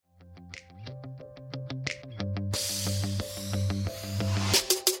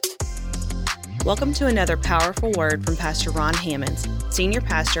Welcome to another powerful word from Pastor Ron Hammonds, Senior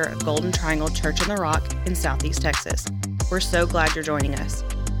Pastor of Golden Triangle Church on the Rock in Southeast Texas. We're so glad you're joining us.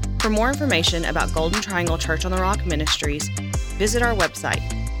 For more information about Golden Triangle Church on the Rock Ministries, visit our website,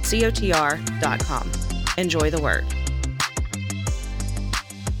 GTCOTR.com. Enjoy the word.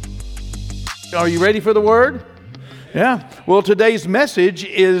 Are you ready for the word? Yeah. Well, today's message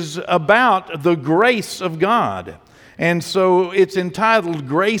is about the grace of God. And so it's entitled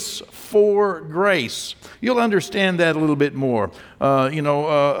Grace for Grace. You'll understand that a little bit more.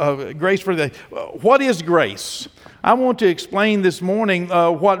 Grace for the... What is grace? I want to explain this morning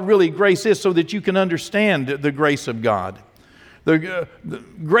what really grace is so that you can understand the grace of God.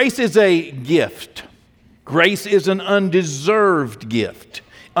 Grace is a gift. Grace is an undeserved gift,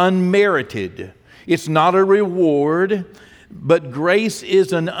 unmerited. It's not a reward, but grace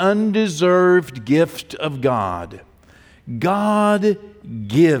is an undeserved gift of God. God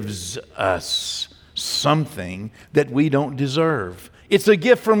gives us something that we don't deserve. It's a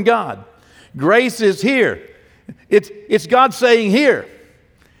gift from God. Grace is here. It's God saying,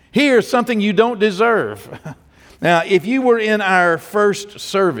 here's something you don't deserve. Now, if you were in our first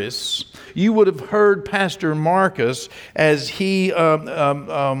service, you would have heard Pastor Marcus as he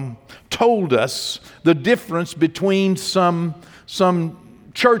told us the difference between some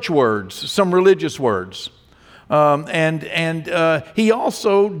church words, some religious words. And he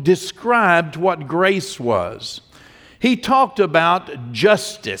also described what grace was. He talked about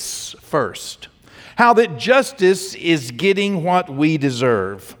justice first. How that justice is getting what we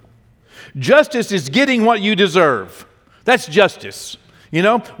deserve. Justice is getting what you deserve. That's justice. You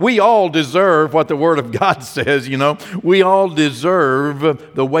know, we all deserve what the Word of God says, you know. We all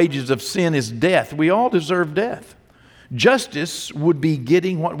deserve, the wages of sin is death. We all deserve death. Justice would be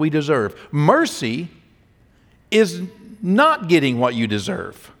getting what we deserve. Mercy is not getting what you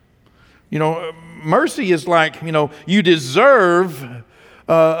deserve. You know, mercy is like, you know, you deserve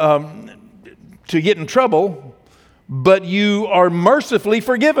to get in trouble, but you are mercifully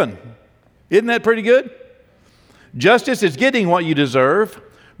forgiven. Isn't that pretty good? Justice is getting what you deserve.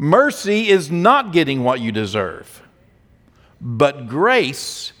 Mercy is not getting what you deserve. But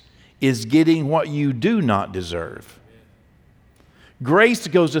grace is getting what you do not deserve. Grace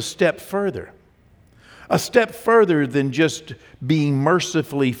goes a step further. A step further than just being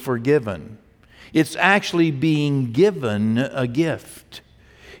mercifully forgiven. It's actually being given a gift.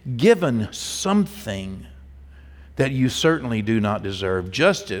 Given something that you certainly do not deserve.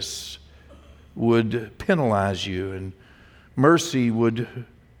 Justice would penalize you and mercy would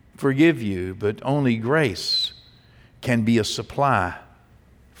forgive you, but only grace can be a supply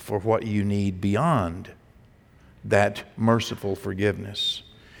for what you need beyond that merciful forgiveness.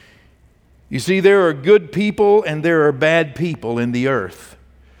 You see, there are good people and there are bad people in the earth.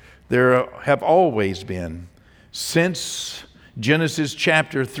 There have always been. Since Genesis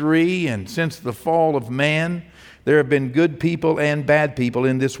chapter 3 and since the fall of man, there have been good people and bad people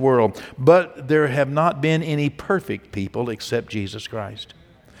in this world. But there have not been any perfect people except Jesus Christ.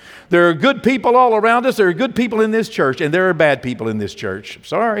 There are good people all around us. There are good people in this church and there are bad people in this church.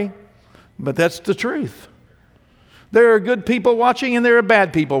 Sorry, but that's the truth. There are good people watching and there are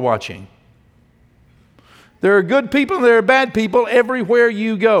bad people watching. There are good people and there are bad people everywhere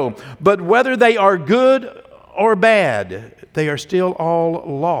you go. But whether they are good or bad, they are still all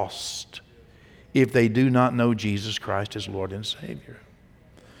lost if they do not know Jesus Christ as Lord and Savior.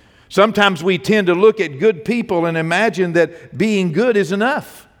 Sometimes we tend to look at good people and imagine that being good is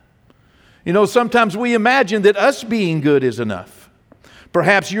enough. You know, sometimes we imagine that us being good is enough.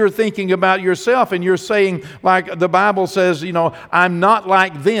 Perhaps you're thinking about yourself and you're saying, like the Bible says, you know, I'm not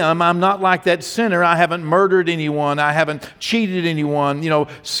like them. I'm not like that sinner. I haven't murdered anyone. I haven't cheated anyone. You know,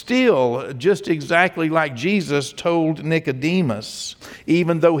 still just exactly like Jesus told Nicodemus,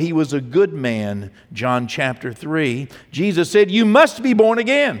 even though he was a good man, John chapter 3, Jesus said, you must be born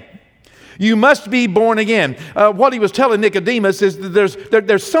again. You must be born again. What he was telling Nicodemus is that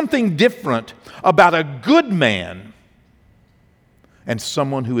there's something different about a good man and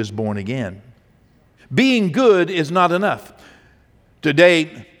someone who is born again. Being good is not enough.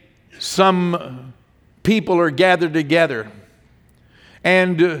 Today, some people are gathered together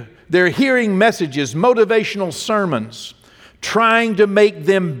and they're hearing messages, motivational sermons, trying to make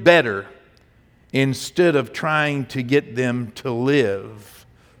them better instead of trying to get them to live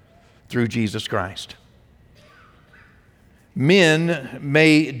through Jesus Christ. Men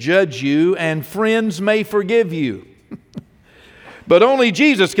may judge you and friends may forgive you. But only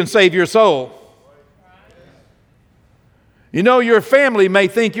Jesus can save your soul. You know, your family may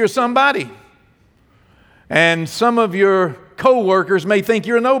think you're somebody. And some of your co-workers may think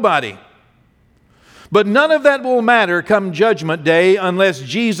you're nobody. But none of that will matter come Judgment Day unless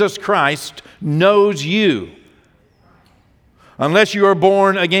Jesus Christ knows you. Unless you are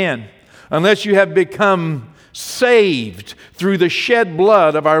born again. Unless you have become saved through the shed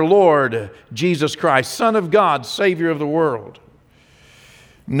blood of our Lord Jesus Christ, Son of God, Savior of the world.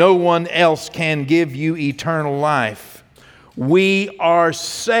 No one else can give you eternal life. We are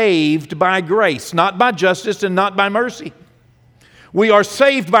saved by grace, not by justice and not by mercy. We are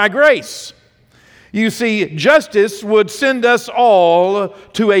saved by grace. You see, justice would send us all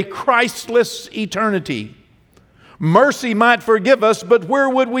to a Christless eternity. Mercy might forgive us, but where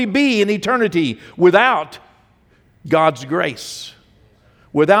would we be in eternity without God's grace?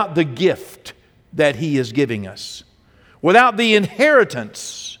 Without the gift that He is giving us? Without the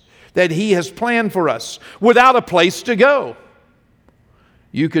inheritance that He has planned for us? Without a place to go?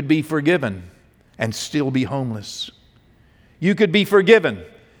 You could be forgiven and still be homeless. You could be forgiven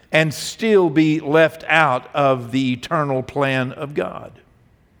and still be left out of the eternal plan of God.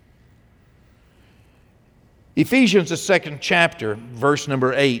 Ephesians, the 2nd chapter, verse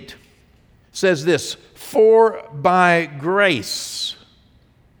number 8, says this, "For by grace,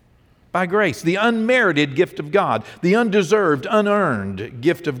 the unmerited gift of God, the undeserved, unearned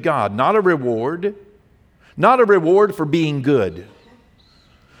gift of God, not a reward for being good."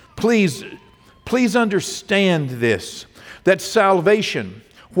 Please understand this, that salvation,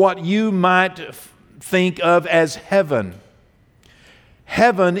 what you might think of as heaven,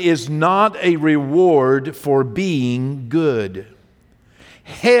 heaven is not a reward for being good.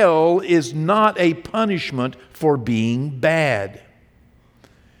 Hell is not a punishment for being bad.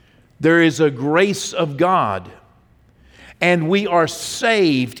 There is a grace of God, and we are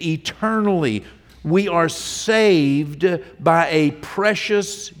saved eternally. We are saved by a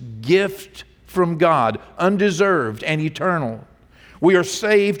precious gift from God, undeserved and eternal. We are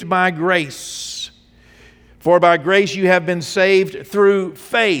saved by grace. For by grace you have been saved through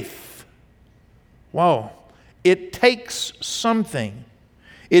faith. Wow. It takes something.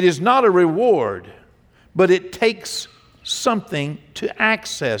 It is not a reward, but it takes something to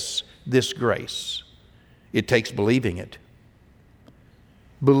access this grace. It takes believing it.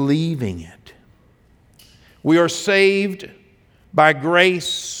 Believing it. We are saved by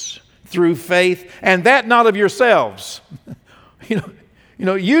grace through faith, and that not of yourselves.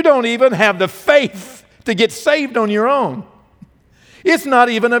 You don't even have the faith to get saved on your own. It's not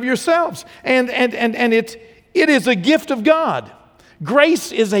even of yourselves. And it is a gift of God.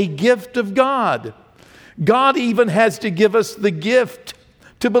 Grace is a gift of God. God even has to give us the gift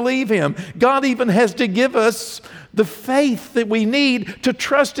to believe Him. God even has to give us the faith that we need to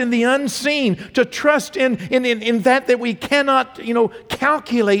trust in the unseen, to trust in that we cannot,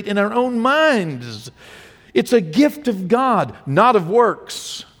 calculate in our own minds. It's a gift of God, not of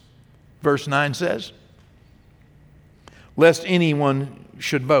works. Verse 9 says, "Lest anyone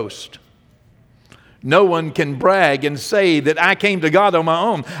should boast." No one can brag and say that I came to God on my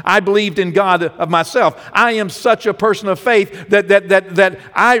own. I believed in God of myself. I am such a person of faith that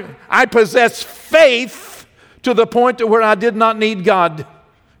I possess faith to the point to where I did not need God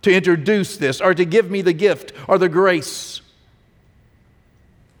to introduce this or to give me the gift or the grace.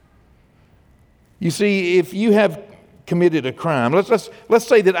 You see, if you have committed a crime, let's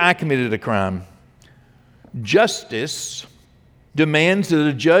say that I committed a crime. Justice demands that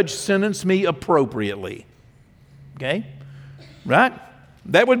a judge sentence me appropriately. Okay? Right?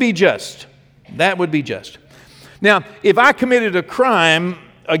 That would be just. That would be just. Now, if I committed a crime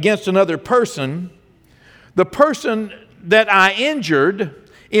against another person, the person that I injured,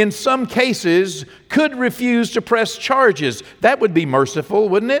 in some cases, could refuse to press charges. That would be merciful,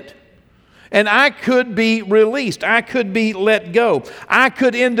 wouldn't it? And I could be released. I could be let go. I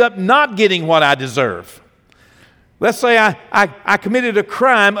could end up not getting what I deserve. Let's say I committed a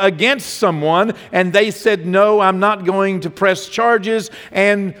crime against someone and they said, no, I'm not going to press charges.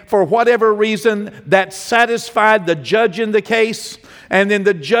 And for whatever reason, that satisfied the judge in the case. And then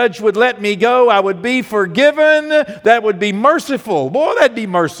the judge would let me go. I would be forgiven. That would be merciful. Boy, that'd be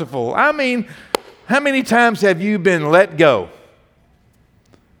merciful. I mean, how many times have you been let go?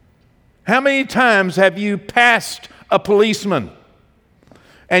 How many times have you passed a policeman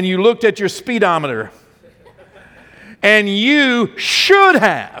and you looked at your speedometer and you should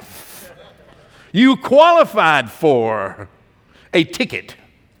have, you qualified for a ticket,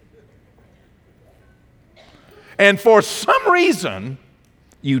 and for some reason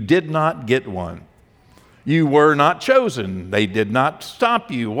you did not get one? You were not chosen. They did not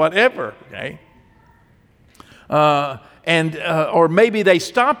stop you, whatever, okay? Or maybe they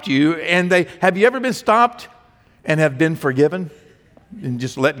stopped you and have you ever been stopped and have been forgiven and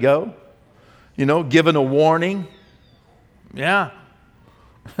just let go? given a warning. Yeah.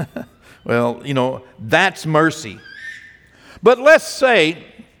 Well, that's mercy. But let's say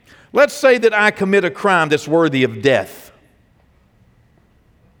that I commit a crime that's worthy of death.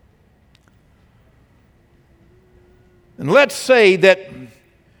 And let's say that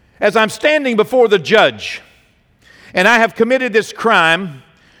as I'm standing before the judge and I have committed this crime,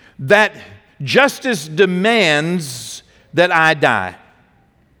 that justice demands that I die.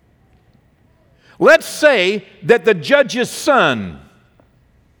 Let's say that the judge's son,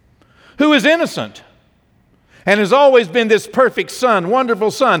 who is innocent and has always been this perfect son,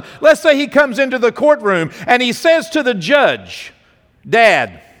 wonderful son, let's say he comes into the courtroom and he says to the judge,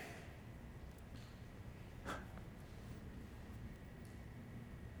 "Dad,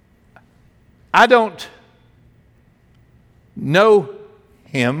 I don't know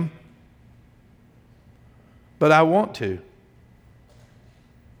him, but I want to.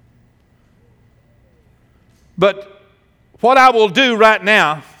 But what I will do right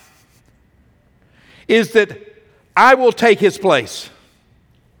now is that I will take his place.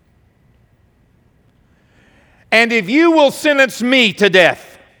 And if you will sentence me to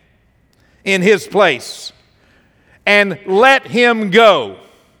death in his place and let him go."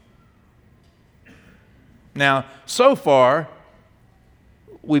 Now, so far,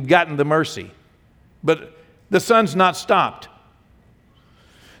 we've gotten the mercy. But the son's not stopped.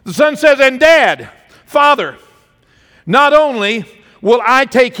 The son says, "And Dad, Father, not only will I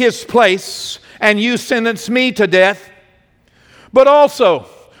take his place and you sentence me to death, but also,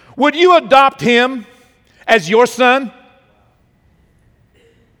 would you adopt him as your son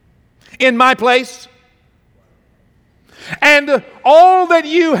in my place? And all that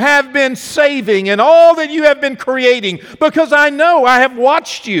you have been saving and all that you have been creating, because I know I have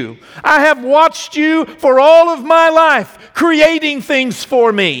watched you. I have watched you for all of my life, creating things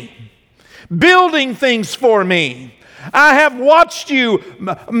for me, building things for me. I have watched you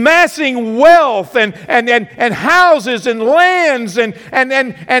amassing wealth and houses and lands and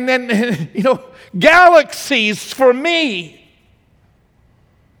galaxies for me.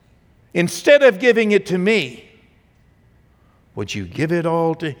 Instead of giving it to me, would you give it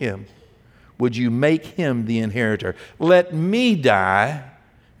all to him? Would you make him the inheritor? Let me die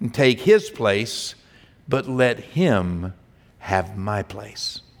and take his place, but let him have my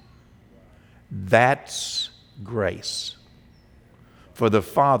place." That's grace. For the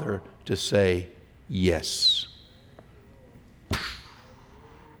Father to say, "Yes,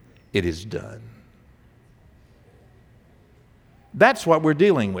 it is done." That's what we're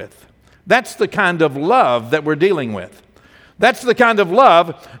dealing with. That's the kind of love that we're dealing with. That's the kind of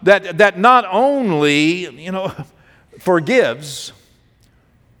love that not only, forgives,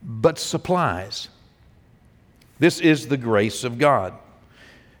 but supplies. This is the grace of God.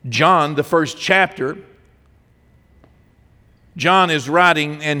 John, the first chapter, John is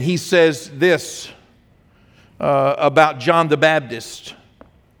writing and he says this about John the Baptist.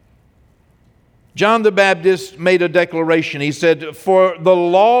 John the Baptist made a declaration. He said, "For the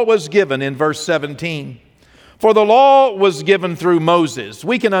law was given," in verse 17, "for the law was given through Moses."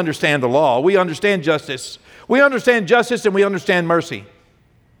 We can understand the law. We understand justice. We understand justice and we understand mercy.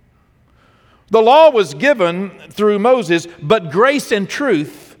 The law was given through Moses, but grace and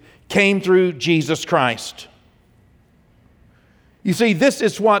truth came through Jesus Christ. You see, this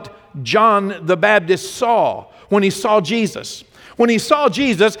is what John the Baptist saw when he saw Jesus. When he saw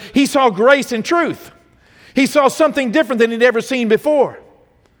Jesus, he saw grace and truth. He saw something different than he'd ever seen before.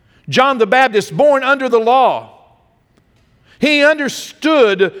 John the Baptist, born under the law, he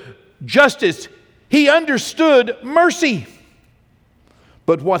understood justice. He understood mercy.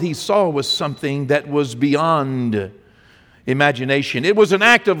 But what he saw was something that was beyond imagination. It was an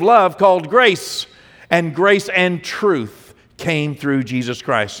act of love called grace, and truth came through Jesus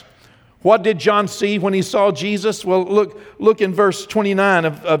Christ. What did John see when he saw Jesus? Well, look in verse 29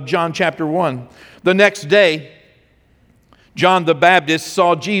 of John chapter 1. The next day, John the Baptist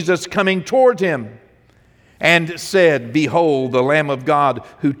saw Jesus coming toward him and said, "Behold, the Lamb of God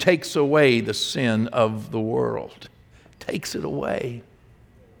who takes away the sin of the world." Takes it away.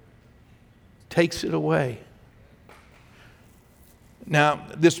 Takes it away. Now,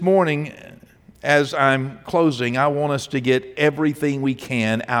 this morning, as I'm closing, I want us to get everything we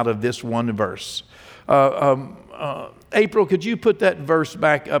can out of this one verse. April, could you put that verse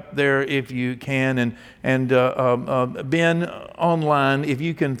back up there if you can? And Ben, online, if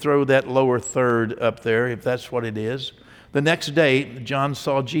you can throw that lower third up there, if that's what it is. The next day, John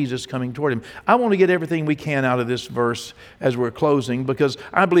saw Jesus coming toward him. I want to get everything we can out of this verse as we're closing, because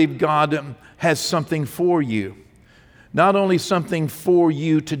I believe God has something for you. Not only something for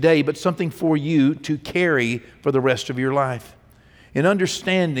you today, but something for you to carry for the rest of your life. In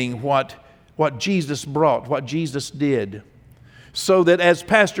understanding what Jesus brought, what Jesus did, so that, as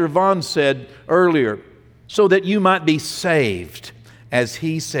Pastor Vaughn said earlier, so that you might be saved, as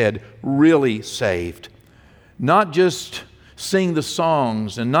he said, really saved. Not just sing the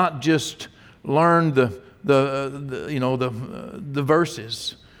songs and not just learn the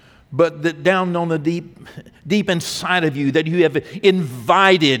verses, but that down on the deep inside of you, that you have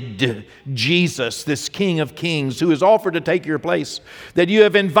invited Jesus, this King of Kings, who has offered to take your place. That you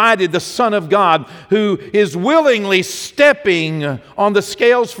have invited the Son of God, who is willingly stepping on the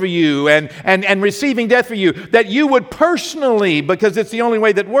scales for you and receiving death for you. That you would personally, because it's the only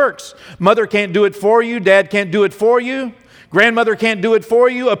way that works. Mother can't do it for you. Dad can't do it for you. Grandmother can't do it for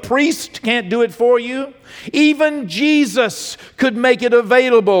you. A priest can't do it for you. Even Jesus could make it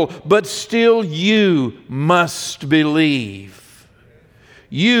available, but still you must believe.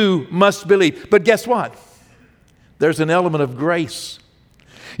 You must believe. But guess what? There's an element of grace.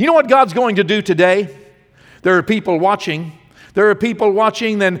 You know what God's going to do today? There are people watching. There are people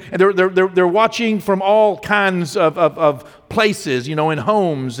watching, and they're watching from all kinds of places, in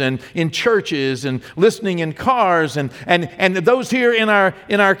homes and in churches and listening in cars and those here in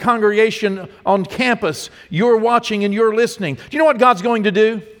our congregation on campus. You're watching and you're listening. Do you know what God's going to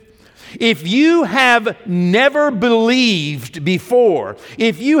do? If you have never believed before,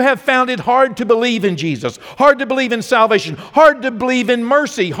 if you have found it hard to believe in Jesus, hard to believe in salvation, hard to believe in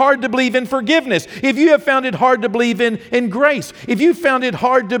mercy, hard to believe in forgiveness, if you have found it hard to believe in grace, if you found it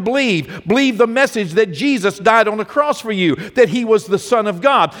hard to believe the message that Jesus died on the cross for you, that He was the Son of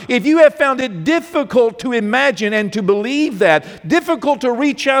God, if you have found it difficult to imagine and to believe that, difficult to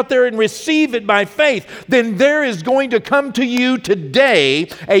reach out there and receive it by faith, then there is going to come to you today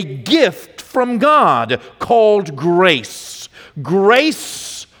a gift from God called grace.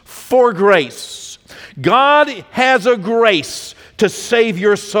 Grace for grace. God has a grace to save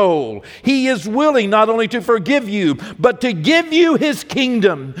your soul. He is willing not only to forgive you, but to give you His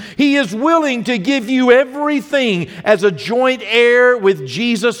kingdom. He is willing to give you everything as a joint heir with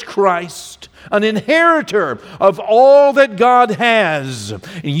Jesus Christ, an inheritor of all that God has.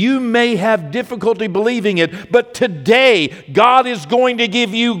 You may have difficulty believing it, but today God is going to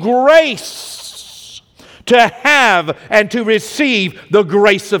give you grace to have and to receive the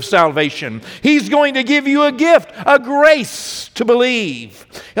grace of salvation. He's going to give you a gift, a grace to believe,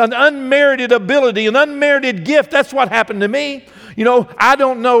 an unmerited ability, an unmerited gift. That's what happened to me. I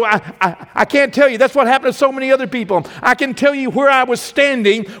don't know. I can't tell you. That's what happened to so many other people. I can tell you where I was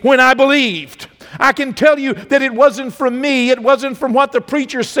standing when I believed. I can tell you that it wasn't from me. It wasn't from what the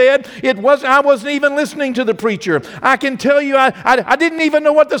preacher said. I wasn't even listening to the preacher. I can tell you I didn't even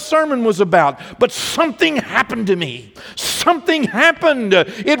know what the sermon was about. But something happened to me. Something happened.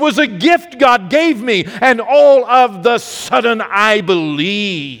 It was a gift God gave me. And all of the sudden I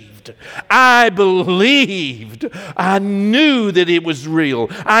believed. I believed. I knew that it was real.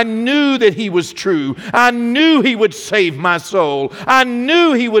 I knew that He was true. I knew He would save my soul. I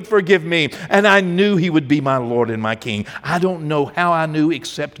knew He would forgive me. And I knew He would be my Lord and my King. I don't know how I knew,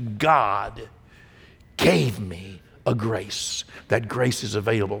 except God gave me a grace. That grace is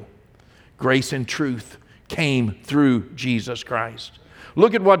available. Grace and truth came through Jesus Christ.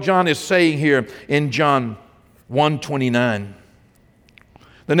 Look at what John is saying here in John 1:29.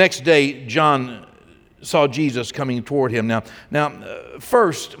 The next day, John saw Jesus coming toward him. Now,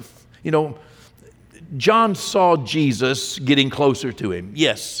 first, John saw Jesus getting closer to him.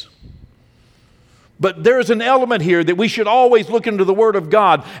 Yes. But there is an element here that we should always look into the Word of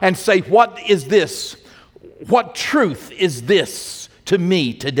God and say, what is this? What truth is this to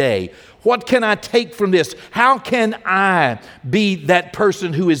me today? What can I take from this? How can I be that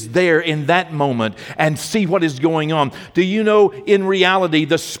person who is there in that moment and see what is going on? Do you know, in reality,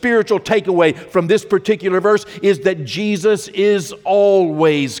 the spiritual takeaway from this particular verse is that Jesus is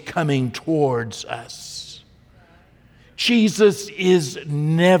always coming towards us. Jesus is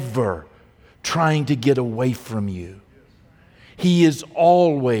never trying to get away from you. He is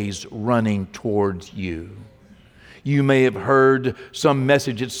always running towards you. You may have heard some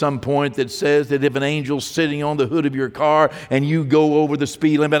message at some point that says that if an angel's sitting on the hood of your car and you go over the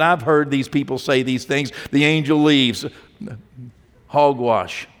speed limit, I've heard these people say these things, the angel leaves.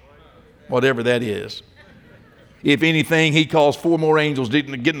 Hogwash, whatever that is. If anything, He calls 4 more angels to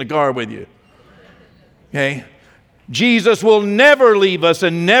get in the car with you. Okay? Jesus will never leave us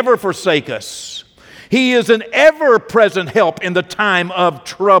and never forsake us. He is an ever-present help in the time of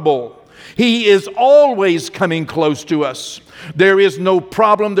trouble. He is always coming close to us. There is no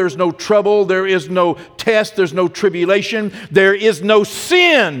problem, there's no trouble, there is no test, there's no tribulation, there is no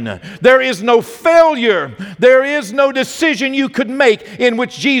sin, there is no failure, there is no decision you could make in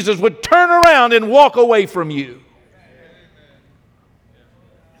which Jesus would turn around and walk away from you.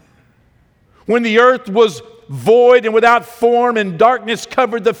 When the earth was void and without form and darkness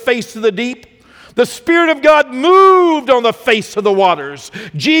covered the face of the deep, the Spirit of God moved on the face of the waters.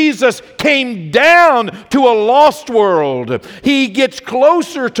 Jesus came down to a lost world. He gets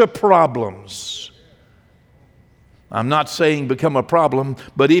closer to problems. I'm not saying become a problem,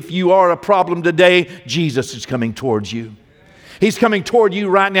 but if you are a problem today, Jesus is coming towards you. He's coming toward you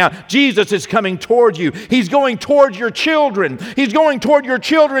right now. Jesus is coming toward you. He's going toward your children. He's going toward your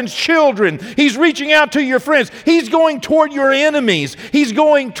children's children. He's reaching out to your friends. He's going toward your enemies. He's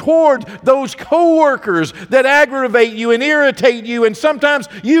going toward those coworkers that aggravate you and irritate you and sometimes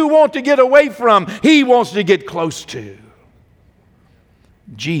you want to get away from. He wants to get close to.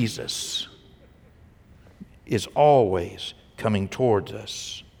 Jesus is always coming towards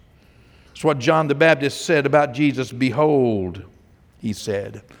us. It's what John the Baptist said about Jesus. Behold, he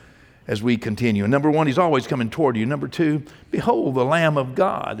said, as we continue. Number one, he's always coming toward you. Number two, behold the Lamb of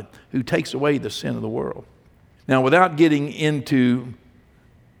God who takes away the sin of the world. Now, without getting into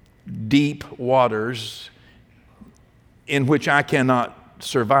deep waters in which I cannot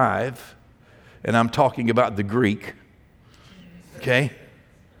survive, and I'm talking about the Greek, okay?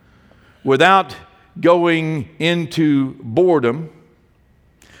 Without going into boredom,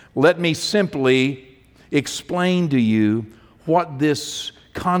 let me simply explain to you what this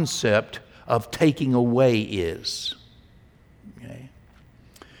concept of taking away is. Okay.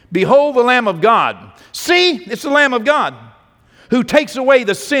 Behold the Lamb of God. See, it's the Lamb of God who takes away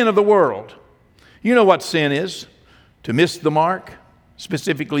the sin of the world. You know what sin is. To miss the mark,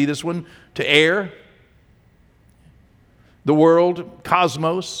 specifically this one, to err, the world,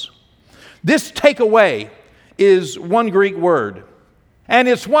 cosmos. This take away is one Greek word. And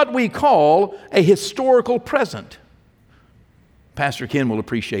it's what we call a historical present. Pastor Ken will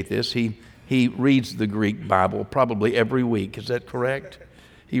appreciate this. He reads the Greek Bible probably every week. Is that correct?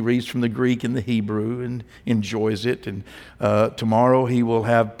 He reads from the Greek and the Hebrew and enjoys it. And tomorrow he will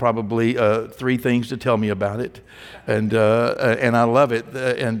have probably 3 things to tell me about it. And I love it.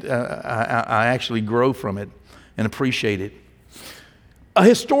 And I actually grow from it and appreciate it. A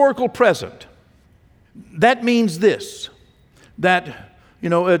historical present. That means this. That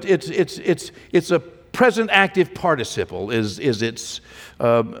it's a present active participle is its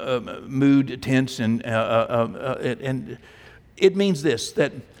mood tense and it means this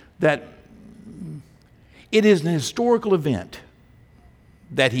that it is an historical event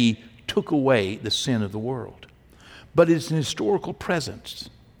that he took away the sin of the world, but it's an historical presence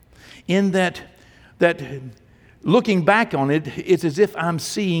in that looking back on it, it's as if I'm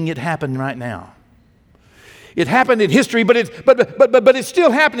seeing it happen right now. It happened in history, but it's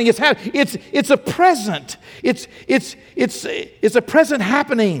still happening. It's a present. It's a present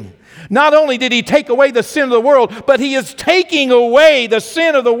happening. Not only did he take away the sin of the world, but he is taking away the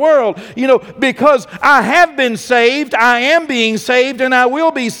sin of the world. Because I have been saved, I am being saved, and I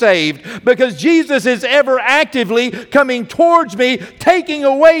will be saved. Because Jesus is ever actively coming towards me, taking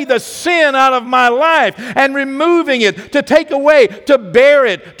away the sin out of my life and removing it, to take away, to bear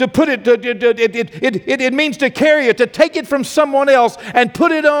it, to put it, it means to carry it, to take it from someone else and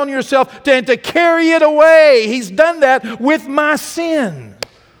put it on yourself, and to carry it away. He's done that with my sin.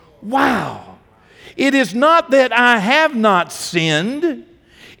 Wow. It is not that I have not sinned.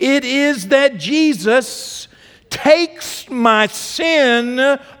 It is that Jesus takes my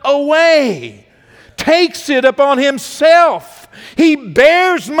sin away, takes it upon himself. He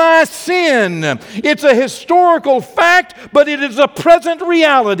bears my sin. It's a historical fact, but it is a present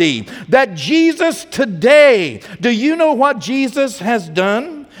reality that Jesus today, do you know what Jesus has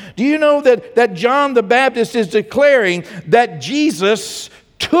done? Do you know that John the Baptist is declaring that Jesus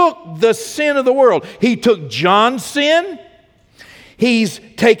took the sin of the world? He took John's sin. He's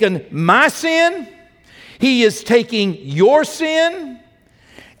taken my sin. He is taking your sin.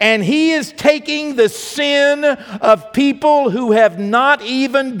 And he is taking the sin of people who have not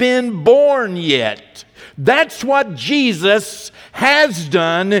even been born yet. That's what Jesus has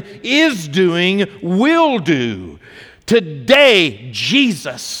done, is doing, will do. Today,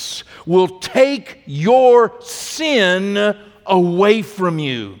 Jesus will take your sin away from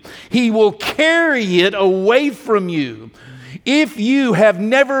you. He will carry it away from you. If you have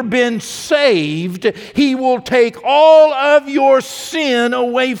never been saved, He will take all of your sin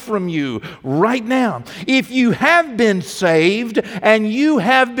away from you right now. If you have been saved and you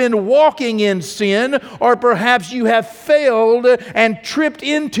have been walking in sin, or perhaps you have failed and tripped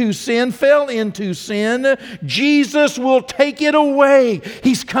into sin, fell into sin, Jesus will take it away.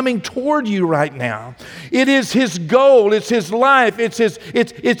 He's coming toward you right now. It is His goal, it's His life, it's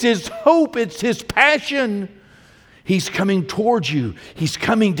His hope, it's His passion. He's coming towards you. He's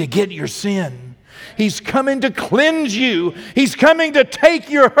coming to get your sin. He's coming to cleanse you. He's coming to take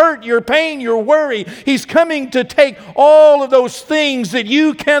your hurt, your pain, your worry. He's coming to take all of those things that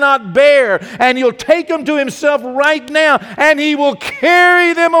you cannot bear, and He'll take them to Himself right now, and He will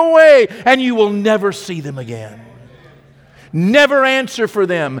carry them away, and you will never see them again. Never answer for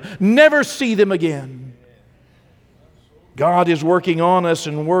them. Never see them again. God is working on us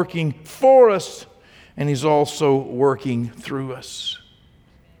and working for us, and He's also working through us.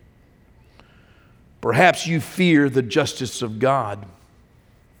 Perhaps you fear the justice of God,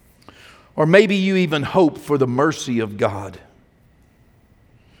 or maybe you even hope for the mercy of God,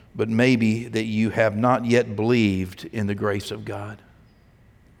 but maybe that you have not yet believed in the grace of God.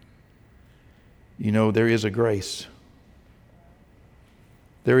 You know, there is a grace.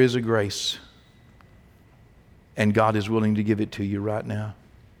 There is a grace, and God is willing to give it to you right now.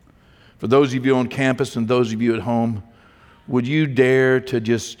 For those of you on campus and those of you at home, would you dare to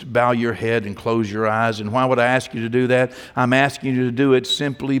just bow your head and close your eyes? And why would I ask you to do that? I'm asking you to do it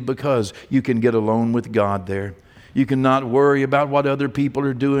simply because you can get alone with God there. You can not worry about what other people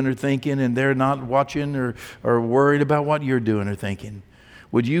are doing or thinking, and they're not watching or worried about what you're doing or thinking.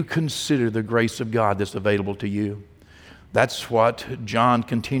 Would you consider the grace of God that's available to you? That's what John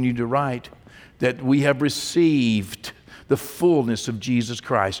continued to write, that we have received the fullness of Jesus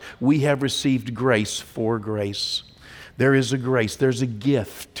Christ. We have received grace for grace. There is a grace, there's a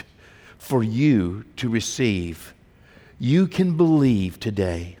gift for you to receive. You can believe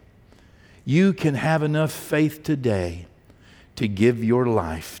today. You can have enough faith today to give your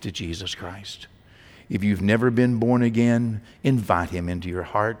life to Jesus Christ. If you've never been born again, invite Him into your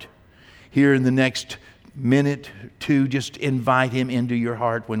heart. Here in the next minute to just invite Him into your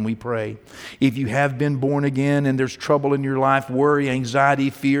heart when we pray. If you have been born again and there's trouble in your life, worry, anxiety,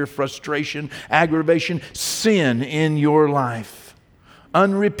 fear, frustration, aggravation, sin in your life,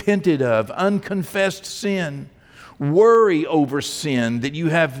 unrepented of, unconfessed sin, worry over sin, that you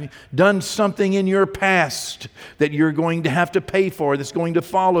have done something in your past that you're going to have to pay for, that's going to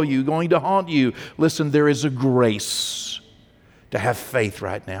follow you, going to haunt you. Listen, there is a grace to have faith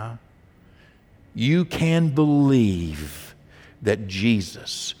right now. You can believe that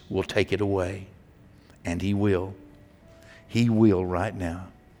Jesus will take it away, and He will. He will right now.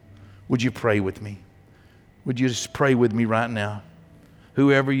 Would you pray with me? Would you just pray with me right now?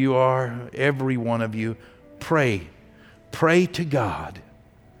 Whoever you are, every one of you, pray. Pray to God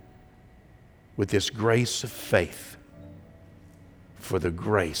with this grace of faith for the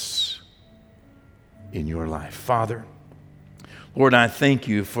grace in your life. Father, Lord, I thank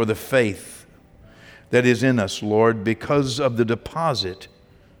You for the faith that is in us, Lord, because of the deposit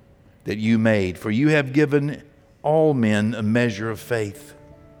that You made. For You have given all men a measure of faith.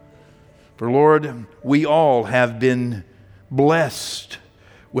 For Lord, we all have been blessed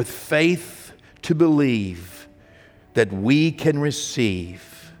with faith to believe that we can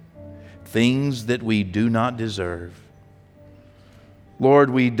receive things that we do not deserve. Lord,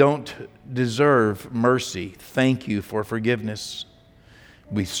 we don't deserve mercy. Thank You for forgiveness.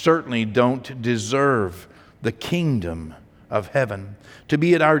 We certainly don't deserve the kingdom of heaven to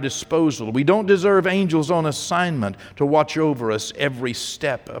be at our disposal. We don't deserve angels on assignment to watch over us every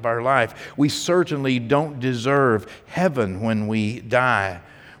step of our life. We certainly don't deserve heaven when we die.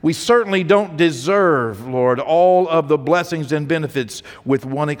 We certainly don't deserve, Lord, all of the blessings and benefits with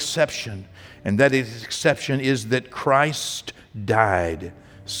one exception. And that exception is that Christ died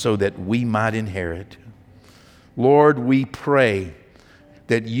so that we might inherit. Lord, we pray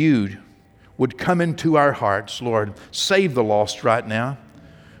that You would come into our hearts, Lord. Save the lost right now.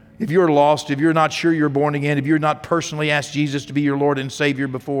 If you're lost, if you're not sure you're born again, if you're not personally asked Jesus to be your Lord and Savior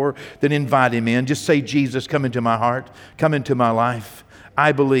before, then invite Him in. Just say, Jesus, come into my heart. Come into my life.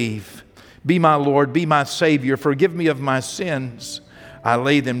 I believe. Be my Lord. Be my Savior. Forgive me of my sins. I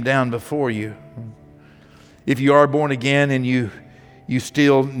lay them down before You. If you are born again and you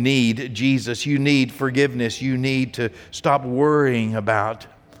still need Jesus, you need forgiveness, you need to stop worrying about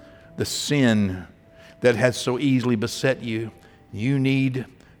the sin that has so easily beset you, you need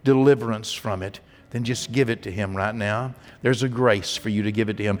deliverance from it, then just give it to Him right now. There's a grace for you to give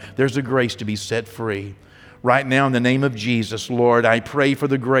it to Him. There's a grace to be set free. Right now, in the name of Jesus, Lord, I pray for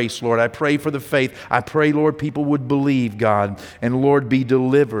the grace, Lord. I pray for the faith. I pray, Lord, people would believe, God, and Lord, be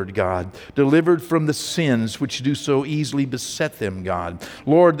delivered, God. Delivered from the sins which do so easily beset them, God.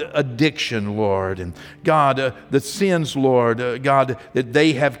 Lord, addiction, Lord, and God, the sins, Lord, God, that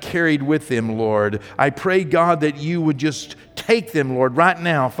they have carried with them, Lord. I pray, God, that you would just take them, Lord, right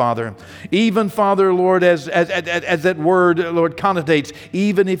now, Father. Even, Father, Lord, as that word, Lord, connotates,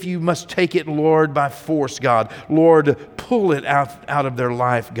 even if you must take it, Lord, by force, God. Lord, pull it out of their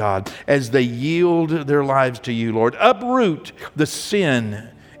life, God, as they yield their lives to you, Lord. Uproot the sin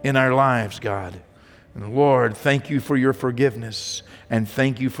in our lives, God. And Lord, thank you for your forgiveness, and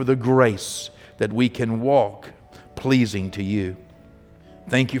thank you for the grace that we can walk pleasing to you.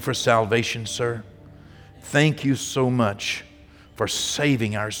 Thank you for salvation, sir. Thank you so much for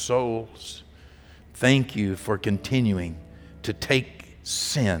saving our souls. Thank you for continuing to take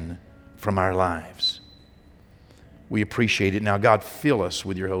sin from our lives. We appreciate it. Now, God, fill us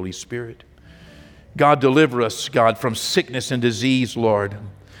with your Holy Spirit. God, deliver us, God, from sickness and disease, Lord.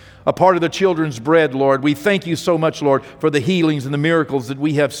 A part of the children's bread, Lord. We thank you so much, Lord, for the healings and the miracles that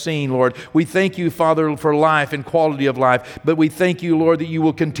we have seen, Lord. We thank you, Father, for life and quality of life. But we thank you, Lord, that you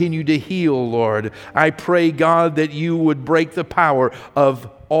will continue to heal, Lord. I pray, God, that you would break the power of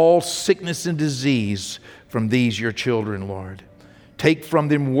all sickness and disease from these, your children, Lord. Take from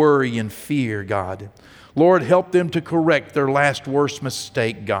them worry and fear, God. Lord, help them to correct their last worst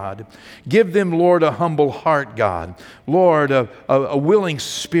mistake, God. Give them, Lord, a humble heart, God. Lord, a willing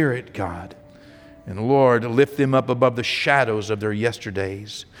spirit, God. And Lord, lift them up above the shadows of their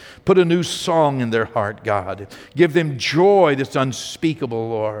yesterdays. Put a new song in their heart, God. Give them joy that's unspeakable,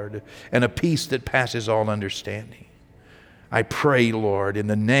 Lord, and a peace that passes all understanding. I pray, Lord, in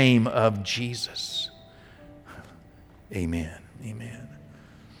the name of Jesus. Amen. Amen.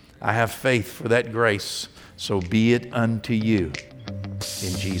 I have faith for that grace, so be it unto you.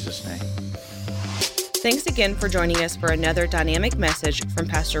 In Jesus' name. Thanks again for joining us for another dynamic message from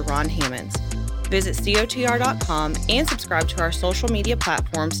Pastor Ron Hammonds. Visit COTR.com and subscribe to our social media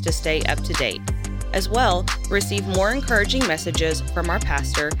platforms to stay up to date. As well, receive more encouraging messages from our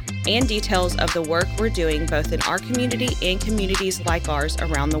pastor and details of the work we're doing both in our community and communities like ours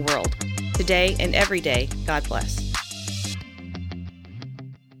around the world. Today and every day, God bless.